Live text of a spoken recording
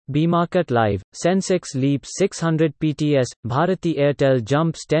BMarket Live, Sensex leaps 600 PTS, Bharti Airtel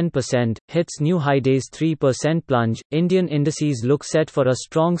jumps 10%, hits new high days 3% plunge. Indian indices look set for a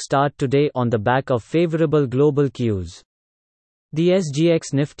strong start today on the back of favorable global cues. The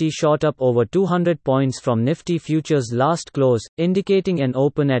SGX Nifty shot up over 200 points from Nifty futures last close, indicating an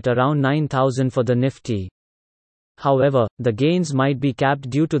open at around 9,000 for the Nifty. However, the gains might be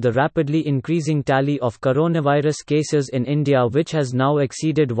capped due to the rapidly increasing tally of coronavirus cases in India, which has now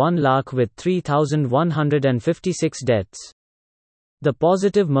exceeded 1 lakh with 3,156 deaths. The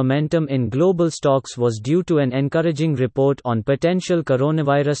positive momentum in global stocks was due to an encouraging report on potential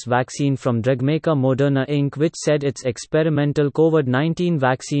coronavirus vaccine from drugmaker Moderna Inc., which said its experimental COVID-19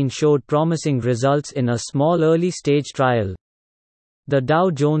 vaccine showed promising results in a small early-stage trial. The Dow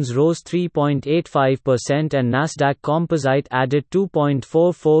Jones rose 3.85% and Nasdaq Composite added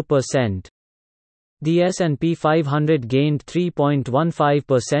 2.44%. The S&P 500 gained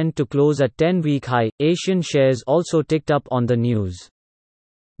 3.15% to close at 10-week high. Asian shares also ticked up on the news.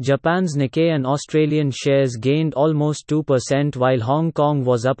 Japan's Nikkei and Australian shares gained almost 2% while Hong Kong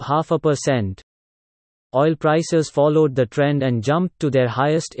was up 0.5%. Oil prices followed the trend and jumped to their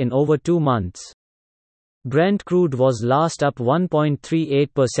highest in over 2 months. Brent crude was last up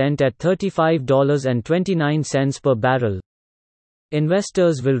 1.38% at $35.29 per barrel.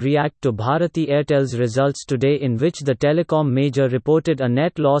 Investors will react to Bharti Airtel's results today, in which the telecom major reported a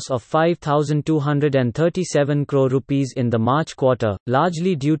net loss of 5,237 crore rupees in the March quarter,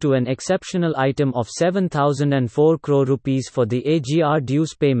 largely due to an exceptional item of 7,004 crore rupees for the AGR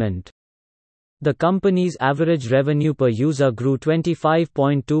dues payment. The company's average revenue per user grew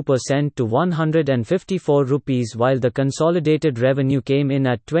 25.2% to 154 rupees, while the consolidated revenue came in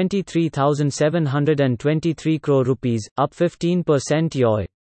at 23,723 crore rupees, up 15% YoY.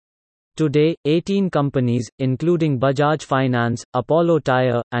 Today, 18 companies, including Bajaj Finance, Apollo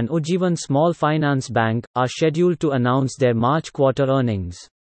Tyre, and Ujjivan Small Finance Bank, are scheduled to announce their March quarter earnings.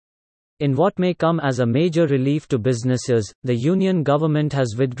 In what may come as a major relief to businesses, the union government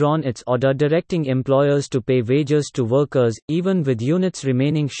has withdrawn its order directing employers to pay wages to workers, even with units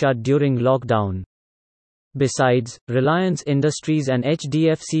remaining shut during lockdown. Besides, Reliance Industries and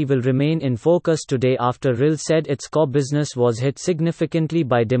HDFC will remain in focus today after RIL said its core business was hit significantly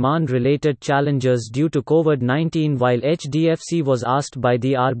by demand-related challenges due to COVID-19, while HDFC was asked by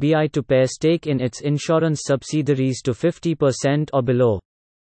the RBI to pare stake in its insurance subsidiaries to 50% or below.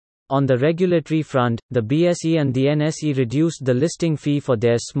 On the regulatory front, the BSE and the NSE reduced the listing fee for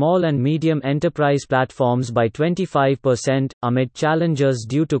their small and medium enterprise platforms by 25%, amid challenges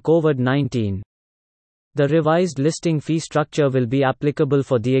due to COVID-19. The revised listing fee structure will be applicable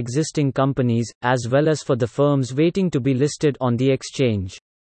for the existing companies, as well as for the firms waiting to be listed on the exchange.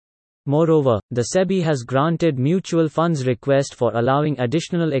 Moreover, the SEBI has granted mutual funds request for allowing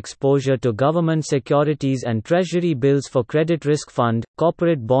additional exposure to government securities and treasury bills for Credit Risk Fund,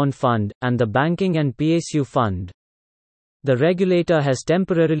 Corporate Bond Fund, and the Banking and PSU Fund. The regulator has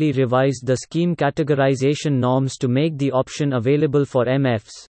temporarily revised the scheme categorization norms to make the option available for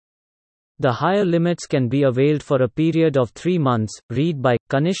MFs. The higher limits can be availed for a period of 3 months. Read by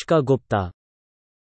Kanishka Gupta.